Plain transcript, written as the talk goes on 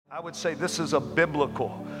I would say this is a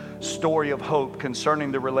biblical story of hope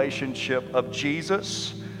concerning the relationship of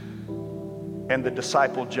Jesus and the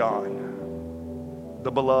disciple John,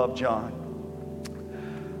 the beloved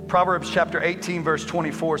John. Proverbs chapter 18, verse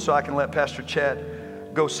 24, so I can let Pastor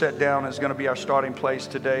Chad go sit down, is going to be our starting place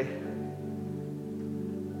today.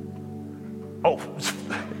 Oh,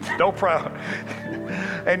 no problem.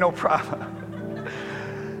 Ain't no problem.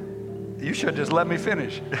 You should just let me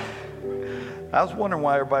finish. I was wondering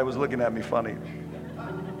why everybody was looking at me funny.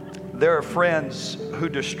 There are friends who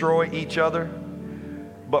destroy each other,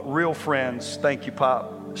 but real friends, thank you,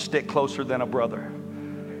 Pop, stick closer than a brother.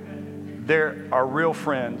 There are real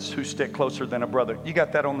friends who stick closer than a brother. You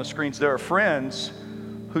got that on the screens. There are friends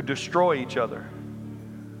who destroy each other.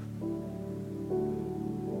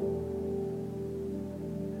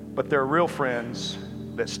 But there are real friends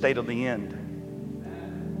that stay to the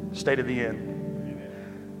end. Stay to the end.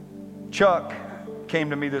 Chuck came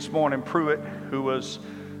to me this morning, Pruitt, who was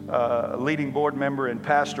a leading board member and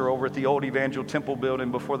pastor over at the old Evangel Temple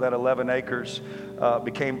building, before that 11 acres,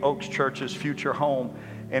 became Oaks Church's future home.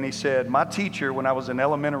 And he said, my teacher when I was in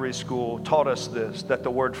elementary school taught us this, that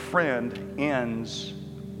the word friend ends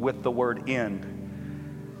with the word end.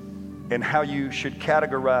 And how you should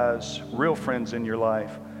categorize real friends in your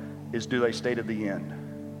life is, do they stay to the end?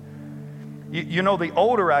 You know, the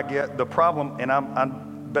older I get, the problem, and I'm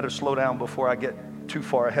better slow down before I get too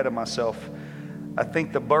far ahead of myself. I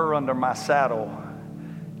think the burr under my saddle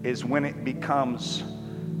is when it becomes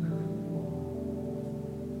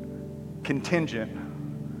contingent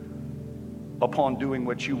upon doing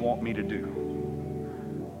what you want me to do.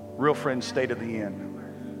 Real friends stay to the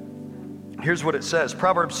end. Here's what it says.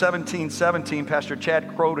 Proverbs 17:17, Pastor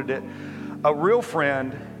Chad quoted it. A real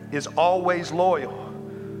friend is always loyal.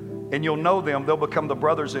 And you'll know them. They'll become the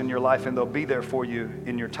brothers in your life, and they'll be there for you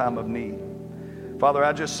in your time of need. Father,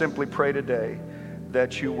 I just simply pray today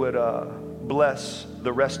that you would bless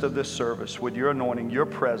the rest of this service with your anointing, your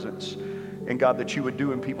presence, and God, that you would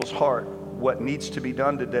do in people's heart what needs to be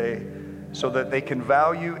done today so that they can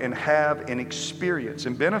value and have and experience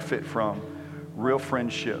and benefit from real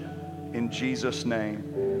friendship. In Jesus'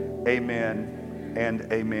 name, amen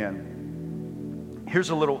and amen. Here's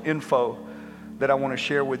a little info that I want to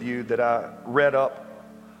share with you that I read up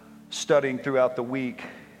studying throughout the week.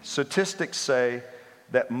 Statistics say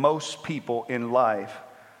that most people in life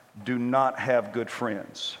do not have good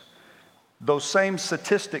friends. Those same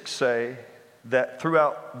statistics say that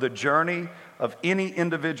throughout the journey of any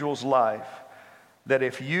individual's life, that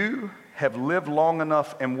if you have lived long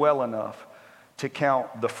enough and well enough to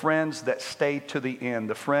count the friends that stay to the end,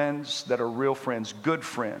 the friends that are real friends, good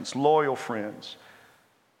friends, loyal friends,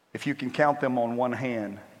 if you can count them on one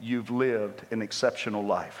hand, you've lived an exceptional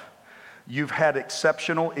life. You've had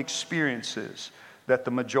exceptional experiences that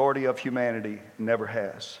the majority of humanity never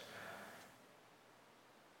has.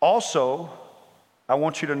 Also, I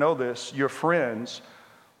want you to know this, your friends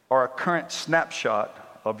are a current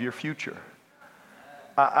snapshot of your future.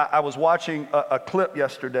 I was watching a clip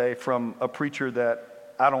yesterday from a preacher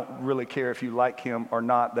that I don't really care if you like him or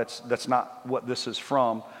not. That's not what this is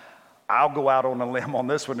from. I'll go out on a limb on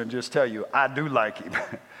this one and just tell you, I do like him.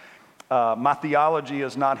 My theology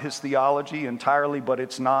is not his theology entirely, but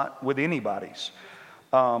it's not with anybody's,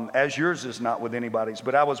 as yours is not with anybody's.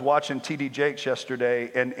 But I was watching T.D. Jakes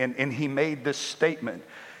yesterday, and he made this statement.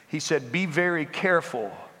 He said, be very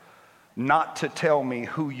careful not to tell me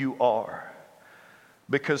who you are,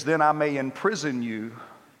 because then I may imprison you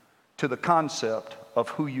to the concept of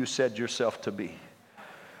who you said yourself to be.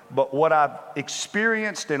 But what I've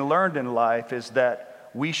experienced and learned in life is that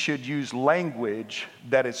we should use language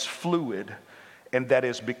that is fluid and that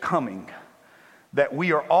is becoming. That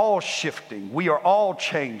we are all shifting, we are all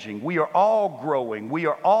changing, we are all growing, we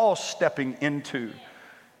are all stepping into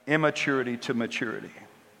immaturity to maturity.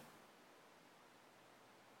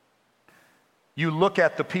 You look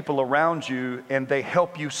at the people around you and they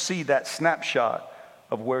help you see that snapshot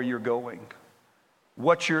of where you're going,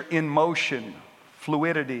 what you're in motion,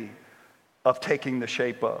 fluidity of taking the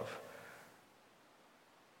shape of.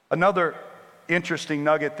 Another interesting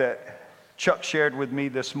nugget that Chuck shared with me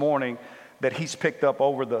this morning that he's picked up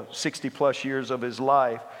over the 60 plus years of his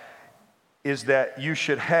life is that you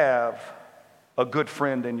should have a good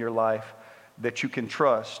friend in your life that you can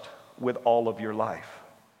trust with all of your life.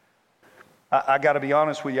 I got to be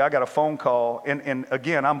honest with you, I got a phone call, and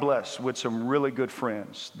again, I'm blessed with some really good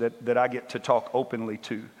friends that I get to talk openly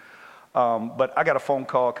to. But I got a phone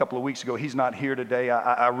call a couple of weeks ago. He's not here today.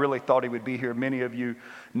 I really thought he would be here. Many of you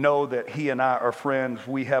know that he and I are friends.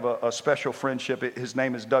 We have a special friendship. His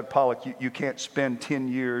name is Doug Pollock. You can't spend 10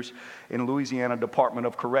 years in Louisiana Department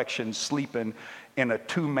of Corrections sleeping in a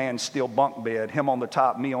 2-man steel bunk bed, him on the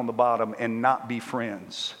top, me on the bottom, and not be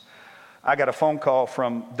friends. I got a phone call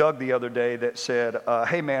from Doug the other day that said,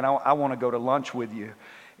 hey man, I want to go to lunch with you.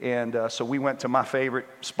 And so we went to my favorite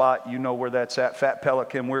spot. You know where that's at, Fat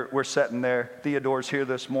Pelican. We're sitting there. Theodore's here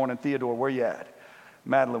this morning. Theodore, where you at?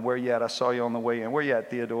 Madeline, where you at? I saw you on the way in. Where you at,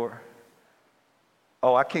 Theodore?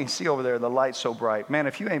 Oh, I can't see over there. The light's so bright. Man,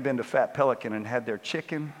 if you ain't been to Fat Pelican and had their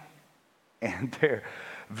chicken and their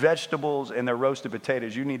vegetables and their roasted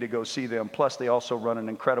potatoes, you need to go see them. Plus, they also run an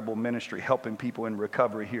incredible ministry helping people in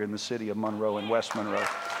recovery here in the city of Monroe and West Monroe.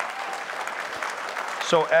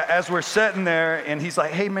 So as we're sitting there, and he's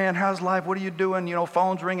like, hey, man, how's life? What are you doing? You know,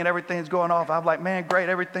 phone's ringing, everything's going off. I'm like, man, great,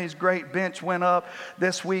 everything's great. Bench went up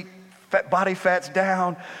this week. Body fat's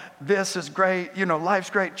down. This is great. You know, life's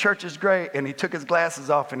great. Church is great. And he took his glasses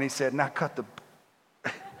off, and he said, now cut the...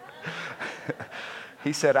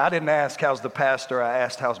 He said, I didn't ask how's the pastor. I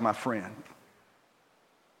asked how's my friend.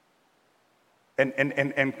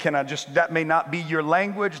 And can I just, that may not be your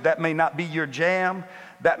language. That may not be your jam.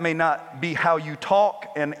 That may not be how you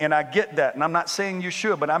talk, and I get that. And I'm not saying you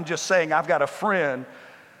should, but I'm just saying I've got a friend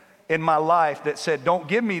in my life that said, don't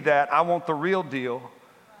give me that. I want the real deal.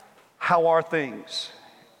 How are things?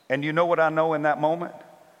 And you know what I know in that moment?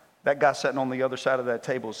 That guy sitting on the other side of that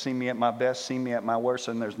table has seen me at my best, seen me at my worst,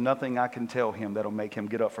 and there's nothing I can tell him that'll make him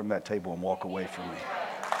get up from that table and walk away from me.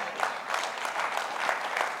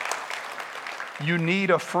 You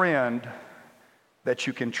need a friend that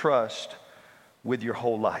you can trust with your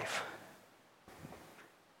whole life.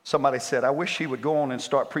 Somebody said, I wish he would go on and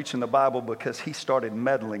start preaching the Bible because he started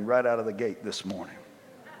meddling right out of the gate this morning.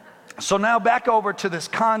 So now back over to this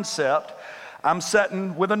concept. I'm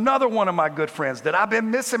sitting with another one of my good friends that I've been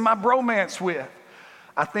missing my bromance with.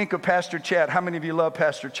 I think of Pastor Chad. How many of you love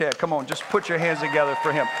Pastor Chad? Come on, just put your hands together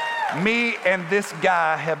for him. Me and this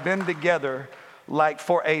guy have been together like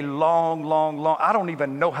for a long, I don't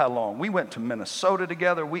even know how long. We went to Minnesota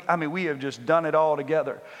together. We have just done it all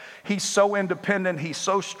together. He's so independent. He's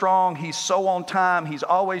so strong. He's so on time. He's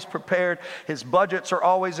always prepared. His budgets are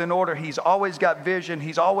always in order. He's always got vision.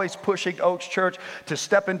 He's always pushing Oaks Church to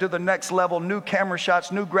step into the next level, new camera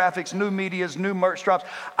shots, new graphics, new medias, new merch drops.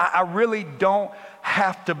 I really don't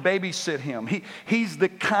have to babysit him. He's the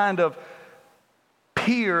kind of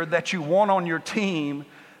peer that you want on your team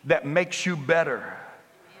that makes you better.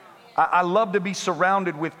 I love to be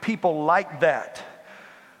surrounded with people like that.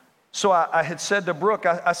 So I had said to Brooke,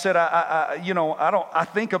 I said, I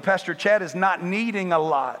think of Pastor Chad as not needing a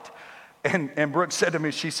lot. And Brooke said to me,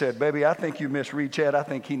 she said, baby, I think you misread Chad. I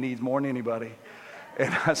think he needs more than anybody.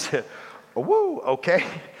 And I said, woo, okay.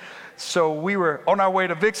 So we were on our way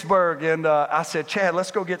to Vicksburg, and I said, Chad, let's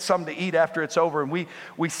go get something to eat after it's over. And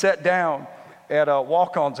we sat down at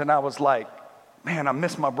Walk-Ons, and I was like, man, I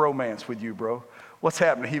miss my bromance with you, bro. What's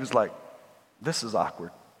happening? He was like, this is awkward.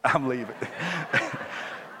 I'm leaving.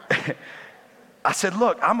 I said,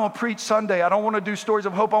 look, I'm going to preach Sunday. I don't want to do stories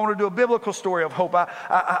of hope. I want to do a biblical story of hope.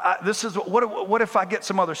 This is, what if I get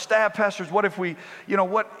some other staff pastors? What if we,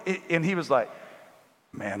 what? And he was like,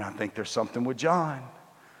 man, I think there's something with John.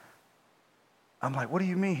 I'm like, what do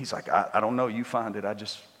you mean? He's like, I don't know. You find it. I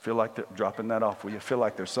just feel like dropping that off. Will you feel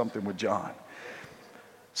like there's something with John?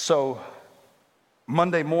 So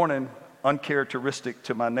Monday morning, uncharacteristic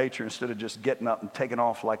to my nature, instead of just getting up and taking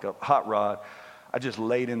off like a hot rod, I just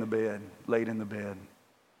laid in the bed,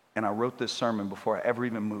 and I wrote this sermon before I ever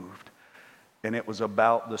even moved. And it was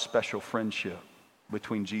about the special friendship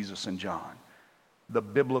between Jesus and John, the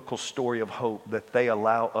biblical story of hope that they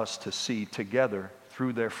allow us to see together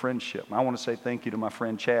through their friendship. I want to say thank you to my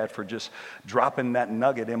friend Chad for just dropping that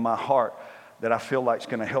nugget in my heart that I feel like is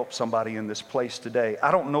going to help somebody in this place today.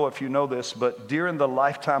 I don't know if you know this, but during the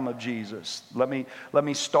lifetime of Jesus, let me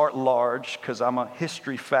start large, because I'm a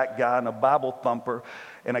history fact guy and a Bible thumper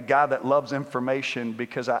and a guy that loves information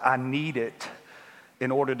because I need it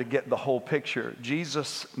in order to get the whole picture.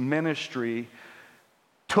 Jesus' ministry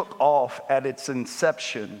took off at its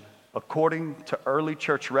inception, according to early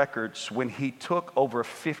church records, when he took over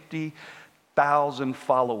 50,000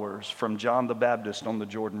 followers from John the Baptist on the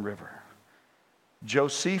Jordan River.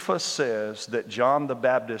 Josephus says that John the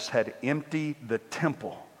Baptist had emptied the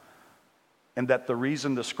temple, and that the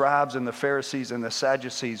reason the scribes and the Pharisees and the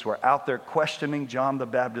Sadducees were out there questioning John the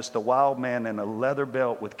Baptist, the wild man in a leather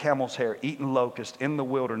belt with camel's hair, eating locusts in the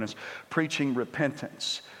wilderness, preaching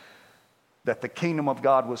repentance, that the kingdom of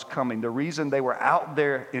God was coming. The reason they were out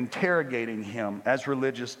there interrogating him, as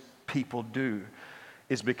religious people do,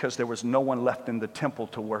 is because there was no one left in the temple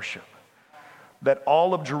to worship. That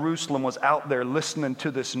all of Jerusalem was out there listening to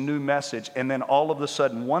this new message, and then all of a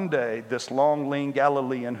sudden, one day, this long, lean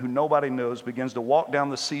Galilean who nobody knows begins to walk down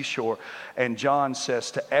the seashore, and John says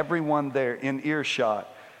to everyone there in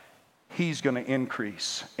earshot, he's going to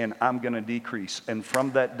increase, and I'm going to decrease. And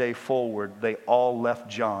from that day forward, they all left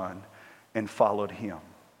John and followed him.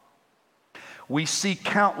 We see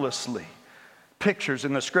countlessly pictures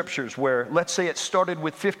in the scriptures where, let's say it started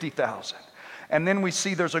with 50,000. And then we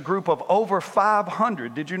see there's a group of over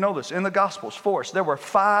 500. Did you know this? In the Gospels, for us, there were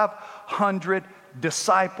 500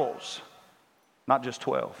 disciples, not just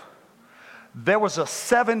 12. There was a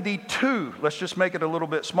 72, let's just make it a little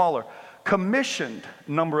bit smaller, commissioned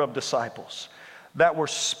number of disciples that were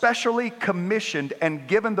specially commissioned and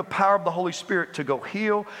given the power of the Holy Spirit to go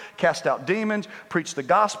heal, cast out demons, preach the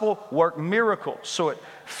gospel, work miracles. So at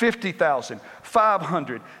 50,000,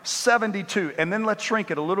 500, 72, and then let's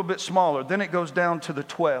shrink it a little bit smaller. Then it goes down to the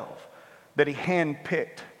 12 that he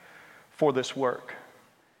handpicked for this work.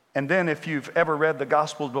 And then if you've ever read the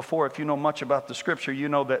Gospels before, if you know much about the Scripture, you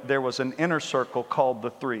know that there was an inner circle called the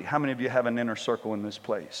three. How many of you have an inner circle in this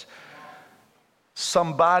place?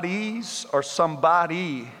 Somebody's or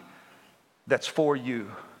somebody that's for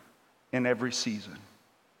you in every season.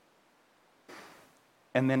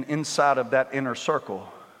 And then inside of that inner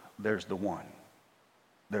circle, there's the one.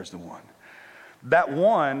 There's the one. That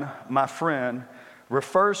one, my friend,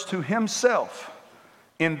 refers to himself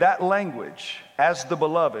in that language as the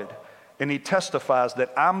beloved, and he testifies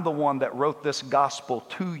that I'm the one that wrote this gospel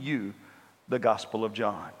to you, the Gospel of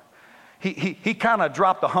John. He kind of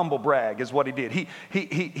dropped a humble brag is what he did.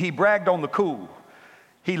 He bragged on the cool.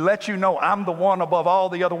 He let you know I'm the one above all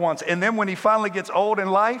the other ones. And then when he finally gets old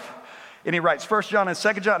in life, and he writes 1 John and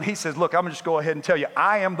 2 John, he says, look, I'm going to just go ahead and tell you,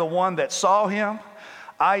 I am the one that saw him.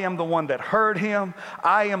 I am the one that heard him.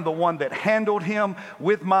 I am the one that handled him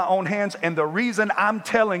with my own hands. And the reason I'm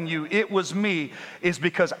telling you it was me is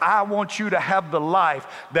because I want you to have the life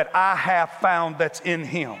that I have found that's in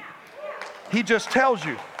him. He just tells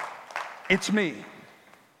you, it's me.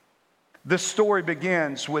 This story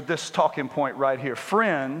begins with this talking point right here.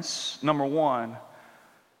 Friends, number one,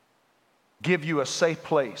 give you a safe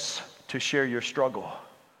place to share your struggle.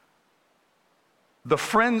 The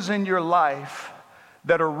friends in your life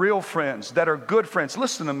that are real friends, that are good friends.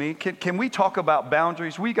 Listen to me. Can we talk about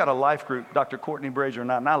boundaries? We got a life group, Dr. Courtney Brazier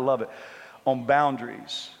and I love it, on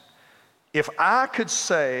boundaries. If I could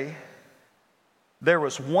say there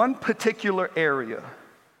was one particular area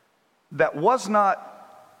that was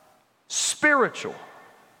not spiritual,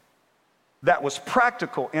 that was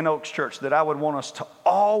practical in Oaks Church, that I would want us to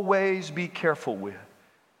always be careful with,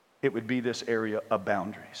 it would be this area of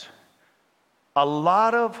boundaries. A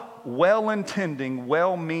lot of well-intending,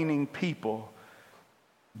 well-meaning people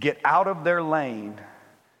get out of their lane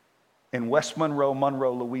in West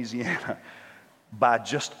Monroe, Louisiana, by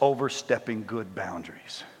just overstepping good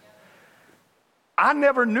boundaries. I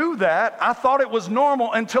never knew that. I thought it was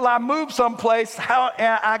normal until I moved someplace.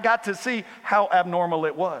 I got to see how abnormal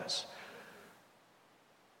it was.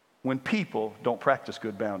 When people don't practice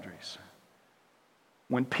good boundaries.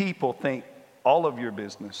 When people think all of your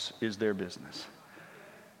business is their business.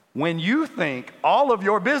 When you think all of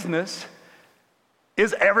your business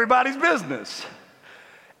is everybody's business.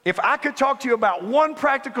 If I could talk to you about one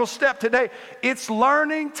practical step today, it's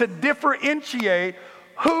learning to differentiate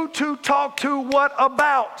who to talk to what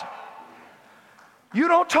about. You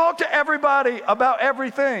don't talk to everybody about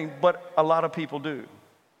everything, but a lot of people do.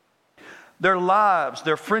 Their lives,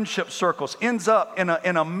 their friendship circles ends up in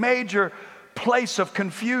a major place of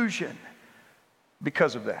confusion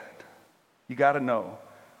because of that. You got to know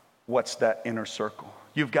what's that inner circle.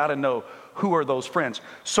 You've got to know who are those friends.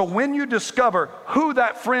 So when you discover who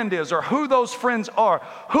that friend is or who those friends are,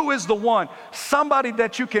 who is the one, somebody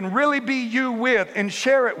that you can really be you with and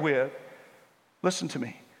share it with, listen to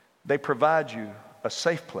me, they provide you a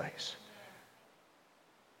safe place.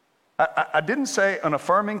 I didn't say an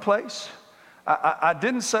affirming place. I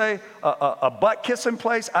didn't say a butt-kissing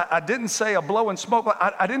place. I didn't say a blow and smoke.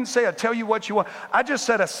 I didn't say a tell you what you want. I just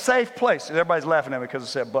said a safe place. Everybody's laughing at me because I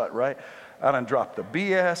said butt, right? I done dropped the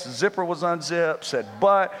BS. Zipper was unzipped. Said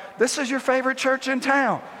butt. This is your favorite church in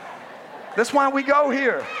town. That's why we go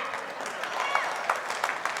here.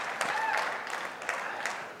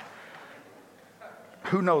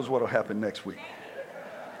 Who knows what will happen next week?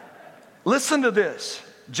 Listen to this.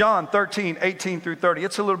 John 13, 18 through 30.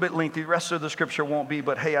 It's a little bit lengthy. The rest of the scripture won't be,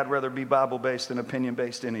 but hey, I'd rather be Bible-based than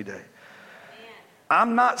opinion-based any day.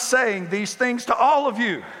 I'm not saying these things to all of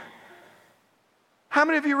you. How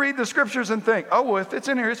many of you read the scriptures and think, oh, well, if it's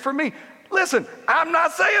in here, it's for me? Listen, I'm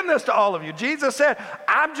not saying this to all of you. Jesus said,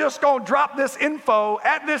 I'm just going to drop this info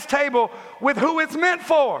at this table with who it's meant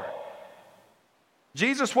for.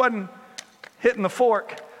 Jesus wasn't hitting the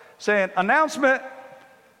fork saying, announcement,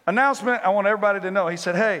 I want everybody to know. He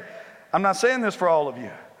said, hey, I'm not saying this for all of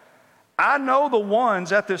you. I know the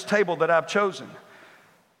ones at this table that I've chosen.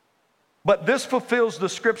 But this fulfills the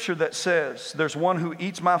scripture that says, there's one who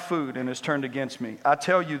eats my food and is turned against me. I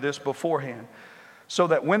tell you this beforehand, so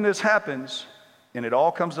that when this happens, and it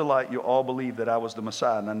all comes to light, you'll all believe that I was the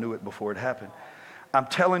Messiah, and I knew it before it happened. I'm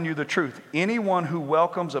telling you the truth. Anyone who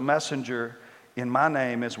welcomes a messenger in my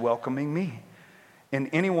name is welcoming me. And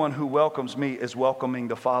anyone who welcomes me is welcoming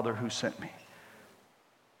the Father who sent me.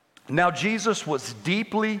 Now, Jesus was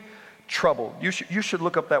deeply troubled. You should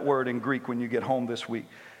look up that word in Greek when you get home this week.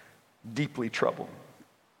 Deeply troubled.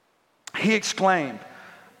 He exclaimed,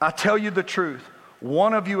 I tell you the truth,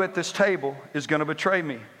 one of you at this table is going to betray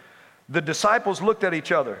me. The disciples looked at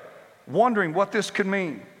each other, wondering what this could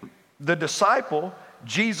mean. The disciple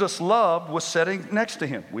Jesus loved was sitting next to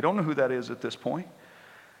him. We don't know who that is at this point.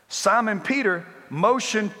 Simon Peter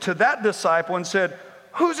motioned to that disciple and said,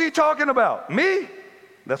 who's he talking about? Me?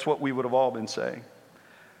 That's what we would have all been saying.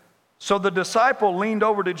 So the disciple leaned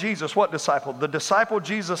over to Jesus. What disciple? The disciple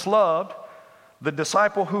Jesus loved, the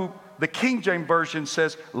disciple who the King James Version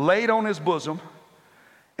says laid on his bosom,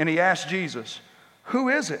 and he asked Jesus, who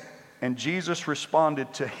is it? And Jesus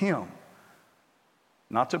responded to him,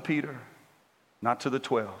 not to Peter, not to the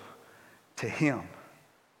 12, to him,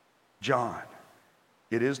 John.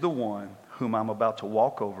 It is the one whom I'm about to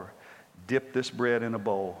walk over, dip this bread in a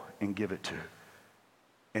bowl, and give it to.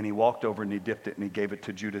 And he walked over and he dipped it and he gave it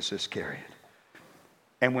to Judas Iscariot.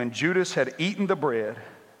 And when Judas had eaten the bread,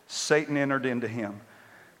 Satan entered into him.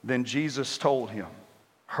 Then Jesus told him,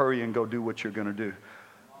 hurry and go do what you're going to do.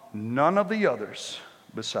 None of the others,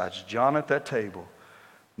 besides John at that table,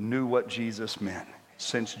 knew what Jesus meant.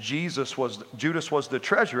 Since Judas was the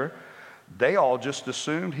treasurer, they all just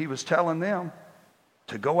assumed he was telling them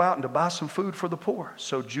to go out and to buy some food for the poor.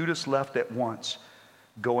 So Judas left at once,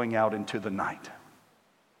 going out into the night.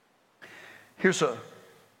 Here's a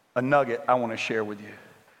nugget I want to share with you.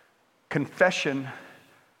 Confession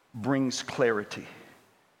brings clarity.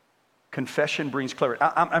 Confession brings clarity.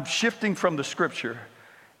 I'm shifting from the scripture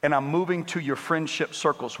and I'm moving to your friendship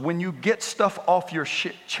circles. When you get stuff off your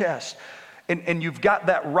chest and you've got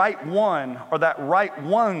that right one or that right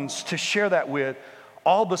ones to share that with,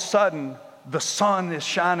 all of a sudden the sun is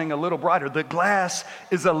shining a little brighter. The glass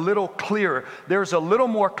is a little clearer. There's a little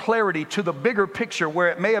more clarity to the bigger picture where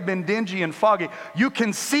it may have been dingy and foggy. You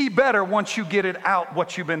can see better once you get it out,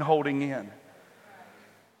 what you've been holding in.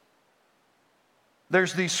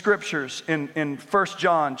 There's these scriptures in 1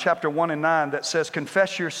 John chapter 1 and 9 that says,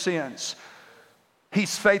 confess your sins.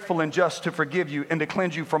 He's faithful and just to forgive you and to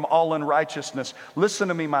cleanse you from all unrighteousness. Listen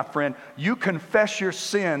to me, my friend. You confess your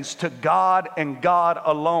sins to God and God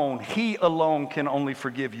alone. He alone can only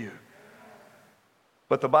forgive you.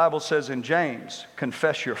 But the Bible says in James,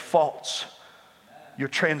 confess your faults, your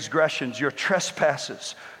transgressions, your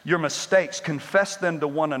trespasses, your mistakes. Confess them to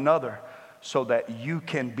one another so that you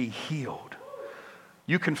can be healed.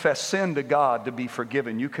 You confess sin to God to be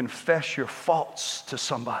forgiven. You confess your faults to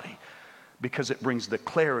somebody, because it brings the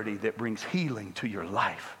clarity that brings healing to your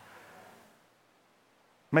life.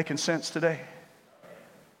 Making sense today?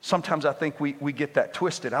 Sometimes I think we get that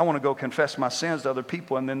twisted. I want to go confess my sins to other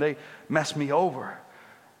people and then they mess me over.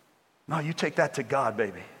 No, you take that to God,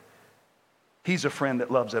 baby. He's a friend that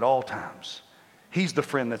loves at all times. He's the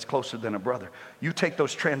friend that's closer than a brother. You take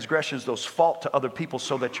those transgressions, those faults to other people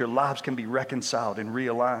so that your lives can be reconciled and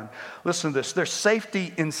realigned. Listen to this. There's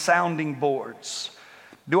safety in sounding boards.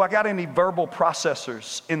 Do I got any verbal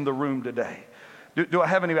processors in the room today? Do I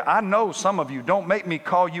have any? I know some of you. Don't make me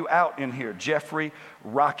call you out in here. Jeffrey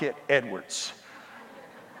Rocket Edwards.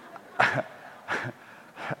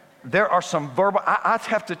 There are some verbal. I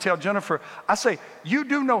have to tell Jennifer, I say, you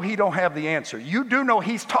do know he don't have the answer. You do know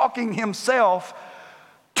he's talking himself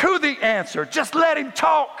to the answer. Just let him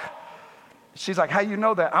talk. She's like, how you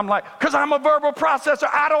know that? I'm like, because I'm a verbal processor.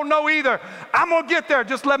 I don't know either. I'm going to get there.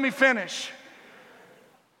 Just let me finish.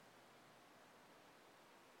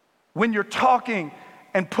 When you're talking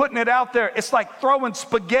and putting it out there, it's like throwing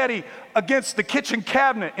spaghetti against the kitchen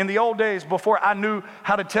cabinet. In the old days, before I knew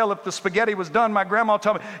how to tell if the spaghetti was done, my grandma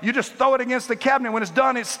told me, you just throw it against the cabinet. When it's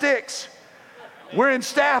done, it sticks. We're in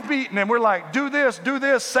staff meeting and we're like, do this,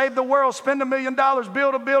 save the world, spend $1 million,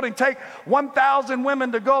 build a building, take 1,000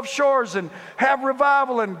 women to Gulf Shores and have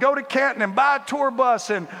revival and go to Canton and buy a tour bus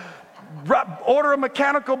and order a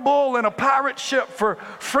mechanical bull and a pirate ship for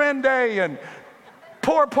Friend Day and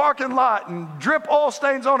pour a parking lot and drip oil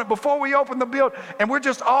stains on it before we open the build. And we're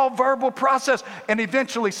just all verbal process. And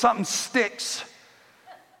eventually something sticks.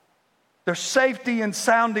 There's safety in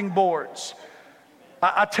sounding boards.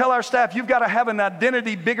 I tell our staff, you've got to have an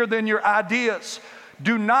identity bigger than your ideas.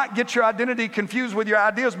 Do not get your identity confused with your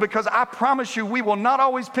ideas, because I promise you we will not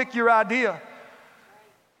always pick your idea.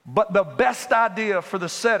 But the best idea for the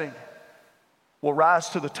setting will rise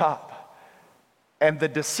to the top. And the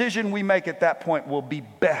decision we make at that point will be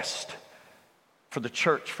best for the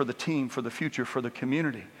church, for the team, for the future, for the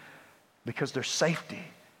community. Because there's safety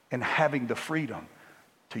in having the freedom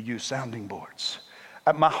to use sounding boards.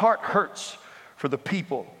 My heart hurts for the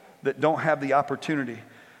people that don't have the opportunity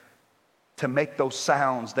to make those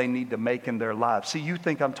sounds they need to make in their lives. See, you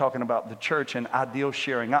think I'm talking about the church and ideal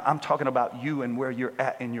sharing. I'm talking about you and where you're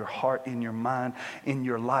at in your heart, in your mind, in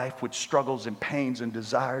your life, with struggles and pains and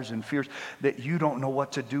desires and fears that you don't know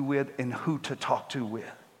what to do with and who to talk to with.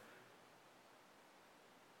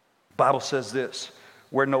 The Bible says this,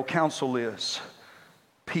 where no counsel is,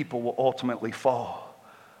 people will ultimately fall.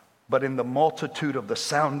 But in the multitude of the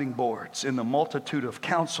sounding boards, in the multitude of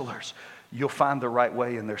counselors, you'll find the right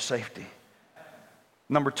way in their safety.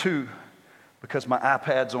 Number two, because my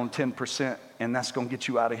iPad's on 10%, and that's going to get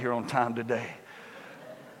you out of here on time today.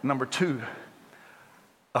 Number two,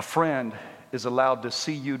 a friend is allowed to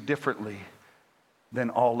see you differently than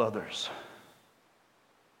all others.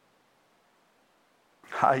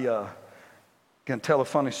 I can tell a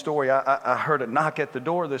funny story. I heard a knock at the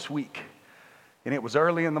door this week. And it was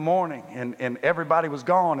early in the morning, and everybody was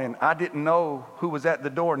gone, and I didn't know who was at the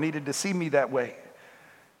door, needed to see me that way.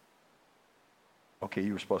 Okay,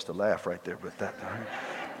 you were supposed to laugh right there, but that...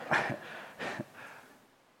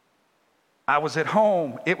 I was at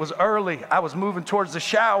home. It was early. I was moving towards the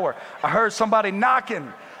shower. I heard somebody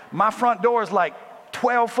knocking. My front door is like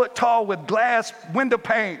 12 foot tall with glass window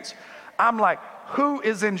panes. I'm like, who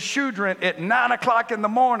is in Shudrin at 9 o'clock in the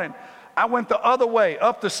morning? I went the other way,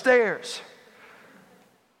 up the stairs.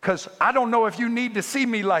 Because I don't know if you need to see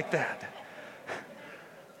me like that.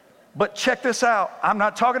 But check this out. I'm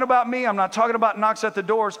not talking about me. I'm not talking about knocks at the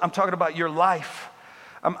doors. I'm talking about your life.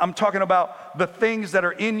 I'm talking about the things that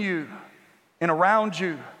are in you and around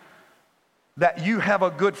you that you have a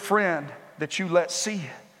good friend that you let see.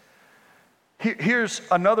 Here's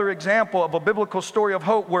another example of a biblical story of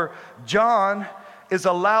hope where John is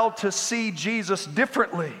allowed to see Jesus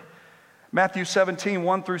differently. Matthew 17,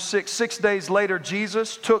 1 through 6. 6 days later,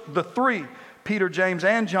 Jesus took the three, Peter, James,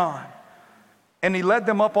 and John, and he led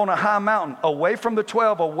them up on a high mountain, away from the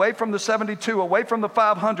 12, away from the 72, away from the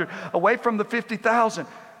 500, away from the 50,000.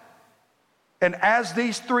 And as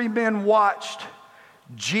these three men watched,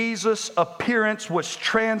 Jesus' appearance was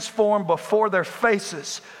transformed before their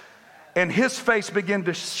faces. And his face began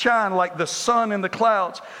to shine like the sun in the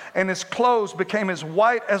clouds, and his clothes became as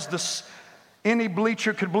white as any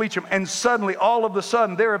bleacher could bleach them. And suddenly, all of a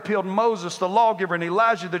sudden, there appeared Moses, the lawgiver, and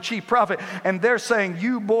Elijah, the chief prophet. And they're saying,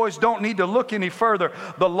 you boys don't need to look any further.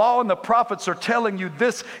 The law and the prophets are telling you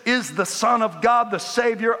this is the Son of God, the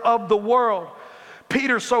Savior of the world.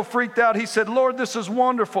 Peter's so freaked out, he said, Lord, this is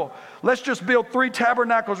wonderful. Let's just build 3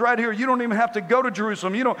 tabernacles right here. You don't even have to go to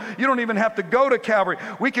Jerusalem. You don't even have to go to Calvary.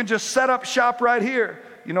 We can just set up shop right here.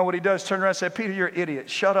 You know what he does? Turn around and say, Peter, you're an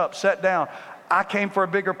idiot. Shut up, sit down. I came for a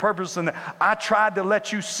bigger purpose than that. I tried to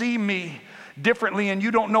let you see me differently, and you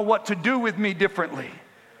don't know what to do with me differently.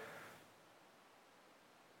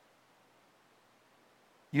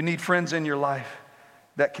 You need friends in your life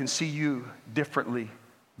that can see you differently,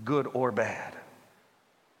 good or bad.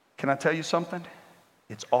 Can I tell you something?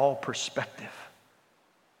 It's all perspective.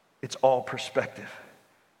 It's all perspective.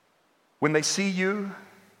 When they see you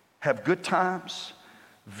have good times,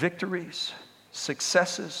 victories,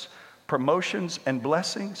 successes, promotions, and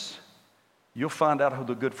blessings, you'll find out who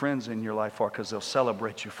the good friends in your life are, because they'll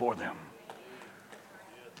celebrate you for them.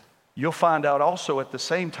 You'll find out also at the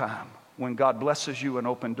same time when God blesses you and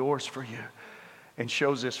opens doors for you and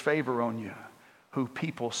shows his favor on you, who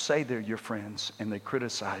people say they're your friends and they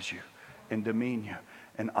criticize you and demean you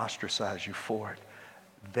and ostracize you for it.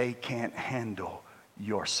 They can't handle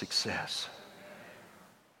your success.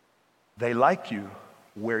 They like you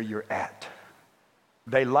where you're at.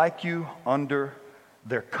 They like you under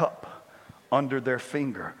their cup, under their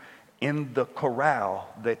finger, in the corral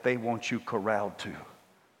that they want you corralled to.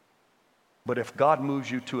 But if God moves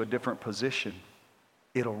you to a different position,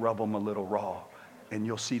 it'll rub them a little raw. and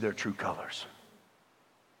you'll see their true colors.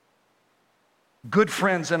 Good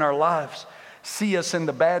friends in our lives see us in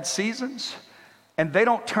the bad seasons, and they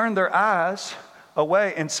don't turn their eyes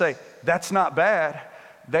away and say, that's not bad.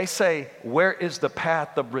 They say, where is the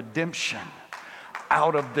path of redemption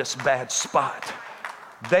out of this bad spot?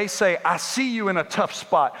 They say, I see you in a tough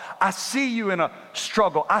spot. I see you in a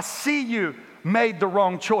struggle. I see you made the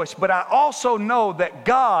wrong choice. But I also know that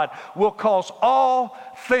God will cause all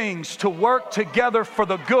things to work together for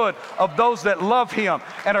the good of those that love Him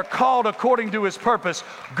and are called according to His purpose.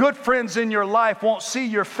 Good friends in your life won't see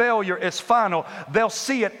your failure as final. They'll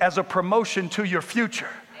see it as a promotion to your future.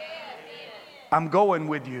 I'm going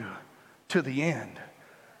with you to the end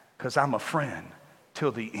because I'm a friend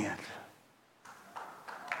till the end.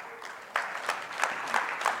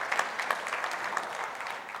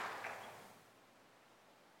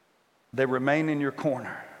 They remain in your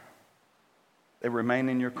corner. They remain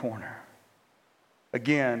in your corner.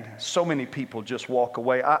 Again, so many people just walk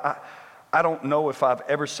away. I don't know if I've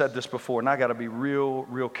ever said this before, and I got to be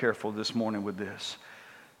real careful this morning with this.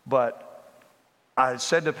 But I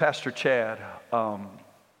said to Pastor Chad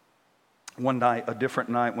one night, a different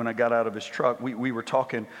night when I got out of his truck, we were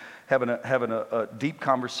talking, having a deep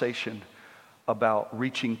conversation about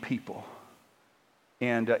reaching people.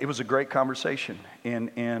 And it was a great conversation.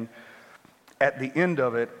 And at the end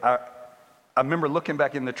of it, I remember looking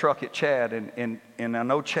back in the truck at Chad, and I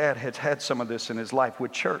know Chad has had some of this in his life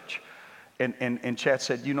with church. And Chad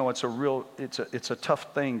said, you know, it's a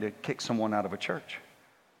tough thing to kick someone out of a church.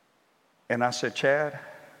 And I said, Chad,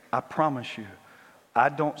 I promise you, I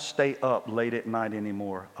don't stay up late at night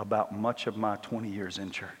anymore about much of my 20 years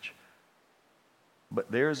in church. But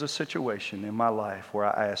there's a situation in my life where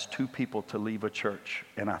I asked 2 people to leave a church,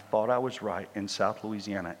 and I thought I was right in South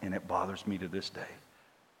Louisiana, and it bothers me to this day.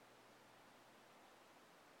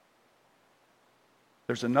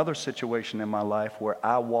 There's another situation in my life where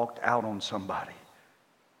I walked out on somebody,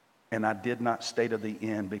 and I did not stay to the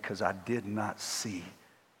end because I did not see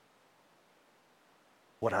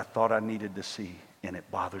what I thought I needed to see, and it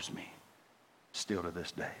bothers me still to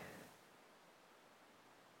this day.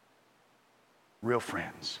 Real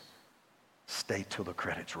friends stay till the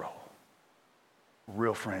credits roll.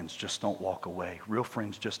 Real friends just don't walk away. Real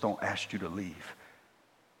friends just don't ask you to leave.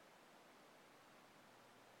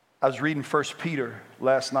 I was reading 1 Peter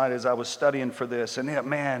last night as I was studying for this, and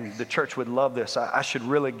man, the church would love this. I should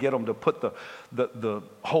really get them to put the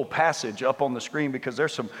whole passage up on the screen, because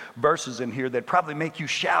there's some verses in here that probably make you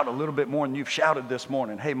shout a little bit more than you've shouted this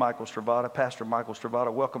morning. Hey, Michael Stravata, Pastor Michael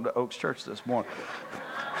Stravata, welcome to Oaks Church this morning.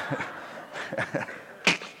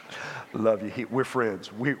 Love you. We're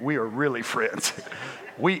friends. We are really friends.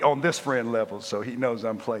 We on this friend level, so he knows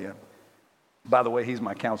I'm playing. By the way, he's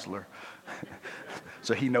my counselor.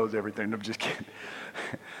 So he knows everything. I'm just kidding.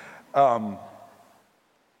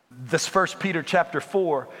 This 1 Peter chapter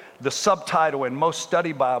 4, the subtitle in most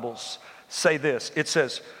study Bibles say this. It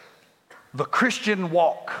says, the Christian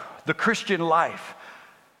walk, the Christian life.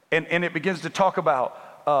 And it begins to talk about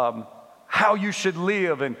how you should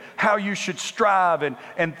live and how you should strive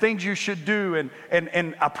and things you should do.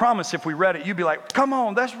 And I promise if we read it, you'd be like, come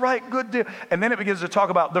on, that's right, good deal. And then it begins to talk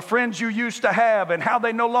about the friends you used to have and how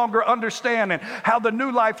they no longer understand and how the new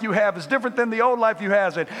life you have is different than the old life you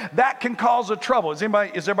have. And that can cause a trouble. Is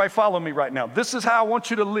everybody following me right now? This is how I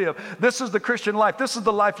want you to live. This is the Christian life. This is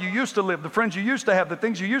the life you used to live, the friends you used to have, the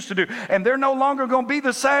things you used to do. And they're no longer going to be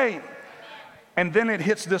the same. And then it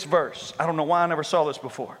hits this verse. I don't know why I never saw this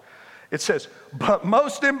before. It says, but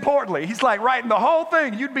most importantly, he's like writing the whole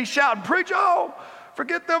thing. You'd be shouting, preach on,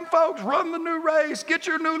 forget them folks, run the new race, get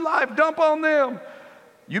your new life, dump on them.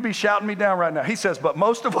 You'd be shouting me down right now. He says, but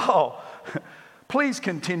most of all, please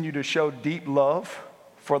continue to show deep love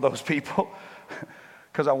for those people,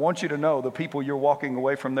 because I want you to know the people you're walking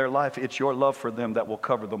away from their life, it's your love for them that will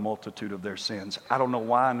cover the multitude of their sins. I don't know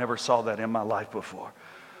why I never saw that in my life before.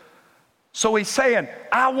 So he's saying,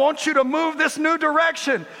 I want you to move this new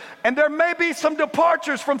direction. And there may be some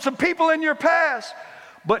departures from some people in your past.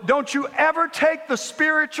 But don't you ever take the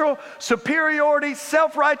spiritual superiority,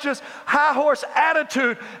 self-righteous, high horse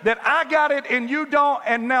attitude that I got it and you don't,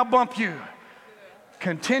 and now bump you.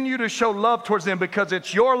 Continue to show love towards them, because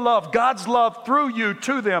it's your love, God's love through you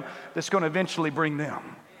to them, that's going to eventually bring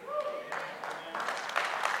them.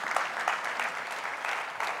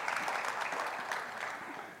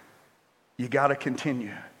 You got to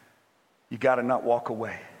continue. You got to not walk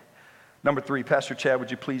away. Number 3, Pastor Chad, would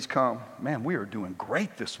you please come? Man, we are doing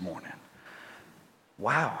great this morning.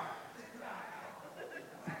 Wow.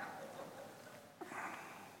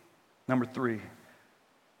 Number 3,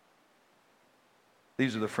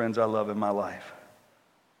 these are the friends I love in my life.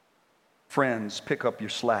 friends pick up your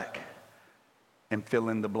slack and fill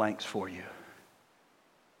in the blanks for you.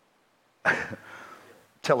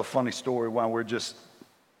 Tell a funny story while we're just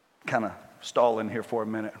kind of stalling here for a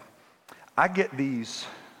minute. I get these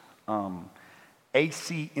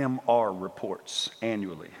ACMR reports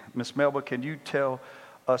annually. Miss Melba, can you tell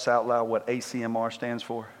us out loud what ACMR stands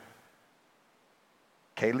for?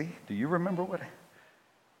 Kaylee, do you remember what?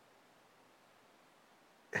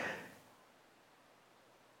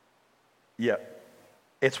 Yeah,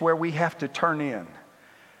 it's where we have to turn in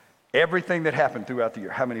everything that happened throughout the year.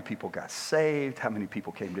 How many people got saved? How many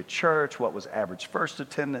people came to church? What was average first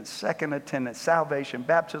attendance, second attendance, salvation,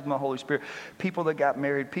 baptism of the Holy Spirit, people that got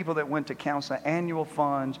married, people that went to counseling, annual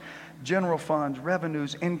funds, general funds,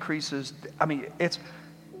 revenues, increases. I mean, it's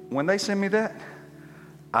when they send me that,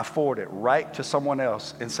 I forward it right to someone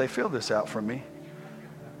else and say, fill this out for me.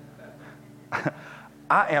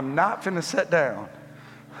 I am not finna sit down.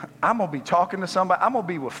 I'm going to be talking to somebody. I'm going to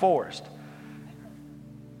be with Forrest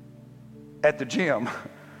at the gym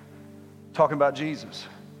talking about Jesus,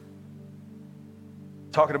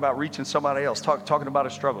 talking about reaching somebody else, talking about a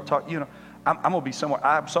struggle. I'm going to be somewhere.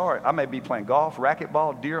 I'm sorry. I may be playing golf,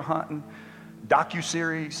 racquetball, deer hunting,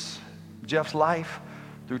 docuseries, Jeff's life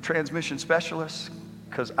through transmission specialists,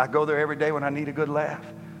 because I go there every day when I need a good laugh.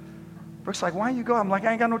 Brooke's like, why you go? I'm like,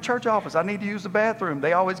 I ain't got no church office. I need to use the bathroom.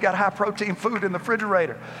 They always got high protein food in the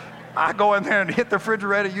refrigerator. I go in there and hit the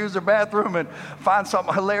refrigerator, use the bathroom, and find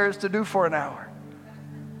something hilarious to do for an hour.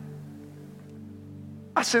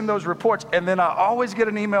 I send those reports, and then I always get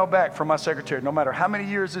an email back from my secretary. No matter how many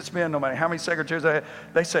years it's been, no matter how many secretaries I had,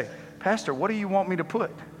 they say, Pastor, what do you want me to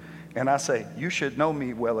put? And I say, you should know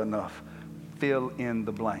me well enough. Fill in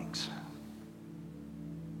the blanks.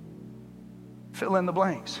 Fill in the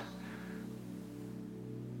blanks.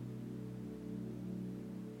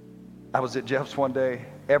 I was at Jeff's one day.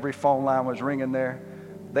 Every phone line was ringing there.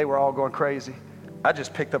 They were all going crazy. I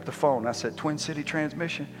just picked up the phone. I said, Twin City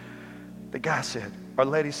Transmission. The guy said, or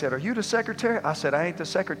lady said, are you the secretary? I said, I ain't the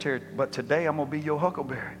secretary, but today I'm going to be your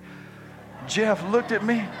huckleberry. Jeff looked at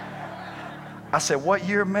me. I said, what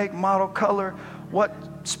year, make, model, color, what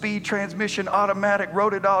speed, transmission, automatic,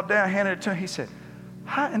 wrote it all down, handed it to him. He said,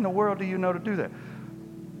 how in the world do you know to do that?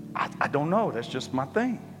 I don't know. That's just my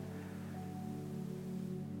thing.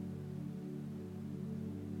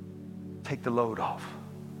 Take the load off.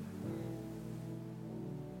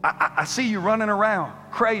 I see you running around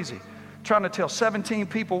crazy, trying to tell 17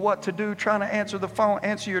 people what to do, trying to answer the phone,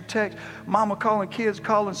 answer your text, mama calling kids,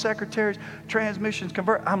 calling secretaries, transmissions,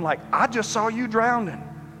 convert. I'm like, I just saw you drowning.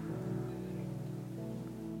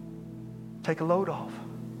 Take a load off.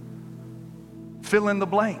 Fill in the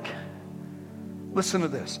blank. Listen to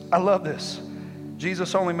this. I love this.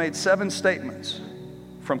 Jesus only made 7 statements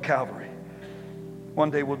from Calvary. One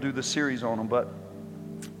day we'll do the series on them, but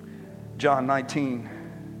John 19,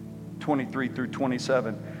 23 through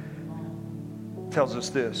 27 tells us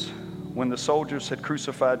this. When the soldiers had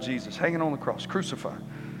crucified Jesus, hanging on the cross, crucified,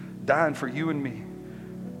 dying for you and me,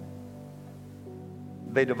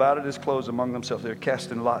 they divided his clothes among themselves. They were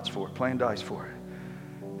casting lots for it, playing dice for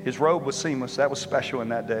it. His robe was seamless. That was special in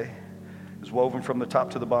that day. It was woven from the top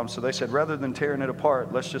to the bottom. So they said, rather than tearing it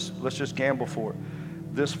apart, let's just gamble for it.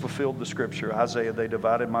 This fulfilled the scripture. Isaiah, they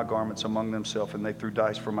divided my garments among themselves, and they threw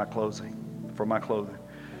dice for my clothing.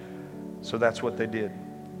 So that's what they did.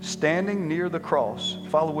 Standing near the cross,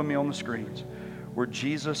 follow with me on the screens, were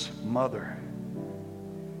Jesus' mother.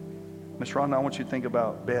 Miss Rhonda, I want you to think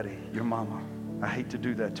about Betty, your mama. I hate to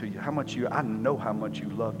do that to you. I know how much you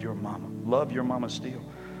loved your mama. Love your mama still.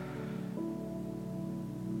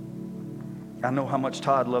 I know how much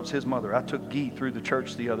Todd loves his mother. I took Guy through the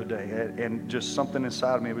church the other day, and just something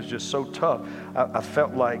inside of me, it was just so tough. I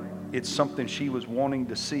felt like it's something she was wanting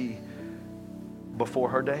to see before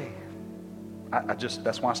her day.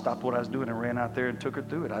 That's why I stopped what I was doing and ran out there and took her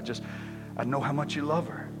through it. I know how much you love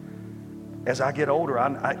her. As I get older,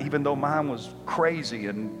 even though mine was crazy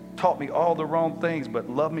and taught me all the wrong things, but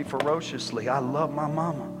loved me ferociously, I love my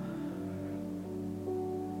mama.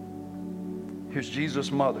 Here's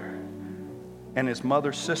Jesus' mother and his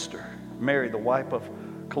mother's sister, Mary, the wife of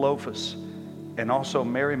Clopas, and also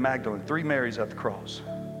Mary Magdalene, 3 Marys at the cross.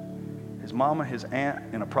 His mama, his aunt,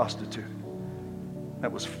 and a prostitute that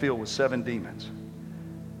was filled with 7 demons.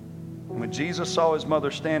 And when Jesus saw his mother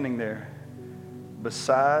standing there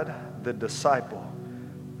beside the disciple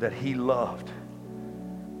that he loved,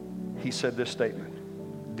 he said this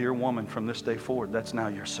statement, dear woman, from this day forward, that's now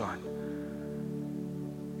your son.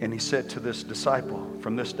 And he said to this disciple,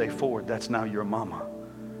 from this day forward, that's now your mama.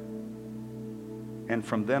 And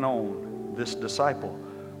from then on, this disciple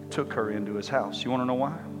took her into his house. You want to know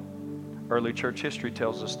why? Early church history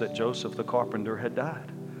tells us that Joseph the carpenter had died,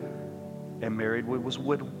 and Mary was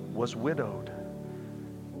widowed.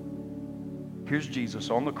 Here's Jesus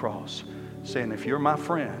on the cross saying, if you're my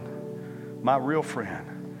friend, my real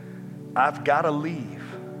friend, I've got to leave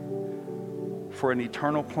for an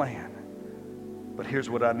eternal plan. But here's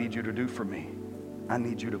what I need you to do for me. I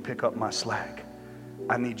need you to pick up my slack.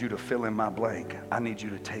 I need you to fill in my blank. I need you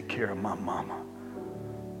to take care of my mama.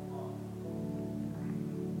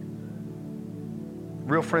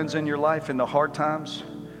 Real friends in your life in the hard times,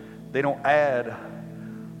 they don't add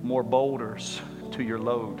more boulders to your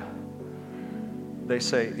load. They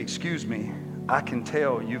say, excuse me, I can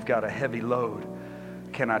tell you've got a heavy load.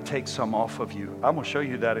 Can I take some off of you? I'm going to show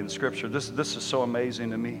you that in Scripture. This is so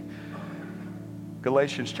amazing to me.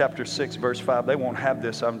 Galatians chapter 6, verse 5. They won't have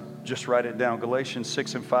this. I'm just write it down. Galatians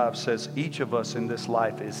 6 and 5 says, each of us in this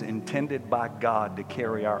life is intended by God to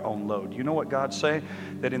carry our own load. You know what God's saying?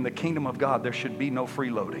 That in the kingdom of God, there should be no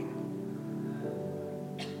freeloading.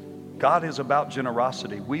 God is about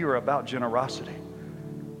generosity. We are about generosity.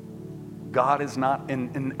 God is not an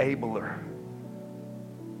enabler.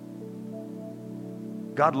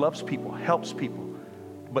 God loves people, helps people,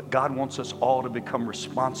 but God wants us all to become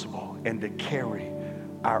responsible and to carry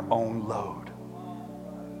our own load.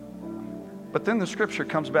 But then the scripture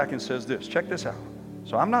comes back and says this. Check this out.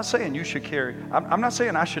 So I'm not saying you should carry, I'm not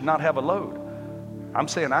saying I should not have a load. I'm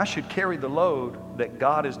saying I should carry the load that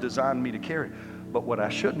God has designed me to carry. But what I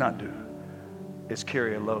should not do is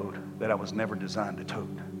carry a load that I was never designed to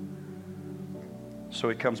tote. So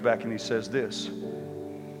he comes back and he says this.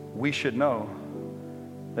 We should know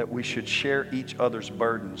that we should share each other's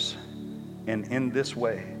burdens. And in this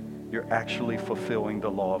way, you're actually fulfilling the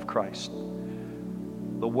law of Christ.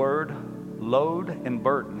 The word load and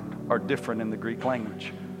burden are different in the Greek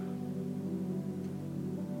language.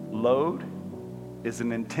 Load is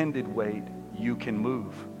an intended weight you can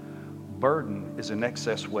move. Burden is an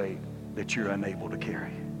excess weight that you're unable to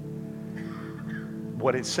carry.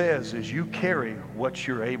 What it says is you carry what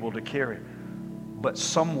you're able to carry, but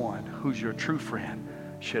someone who's your true friend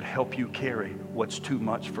should help you carry what's too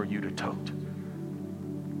much for you to tote.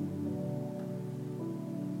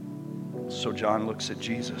 So John looks at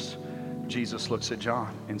Jesus. Jesus looks at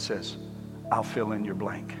John and says, I'll fill in your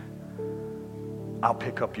blank. I'll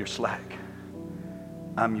pick up your slack.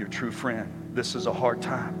 I'm your true friend. This is a hard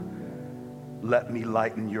time. Let me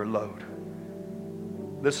lighten your load.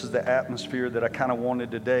 This is the atmosphere that I kind of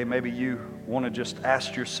wanted today. Maybe you want to just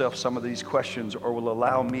ask yourself some of these questions, or will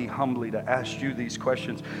allow me humbly to ask you these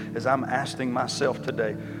questions as I'm asking myself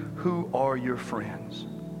today. Who are your friends?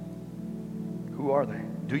 Who are they?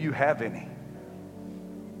 Do you have any?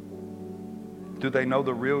 Do they know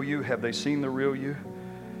the real you? Have they seen the real you?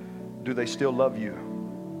 Do they still love you?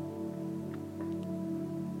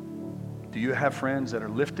 Do you have friends that are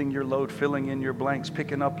lifting your load, filling in your blanks,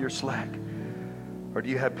 picking up your slack? Or do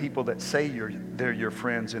you have people that say they're your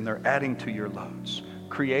friends and they're adding to your loads,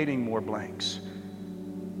 creating more blanks,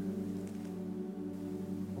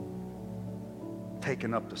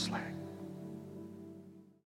 taking up the slack?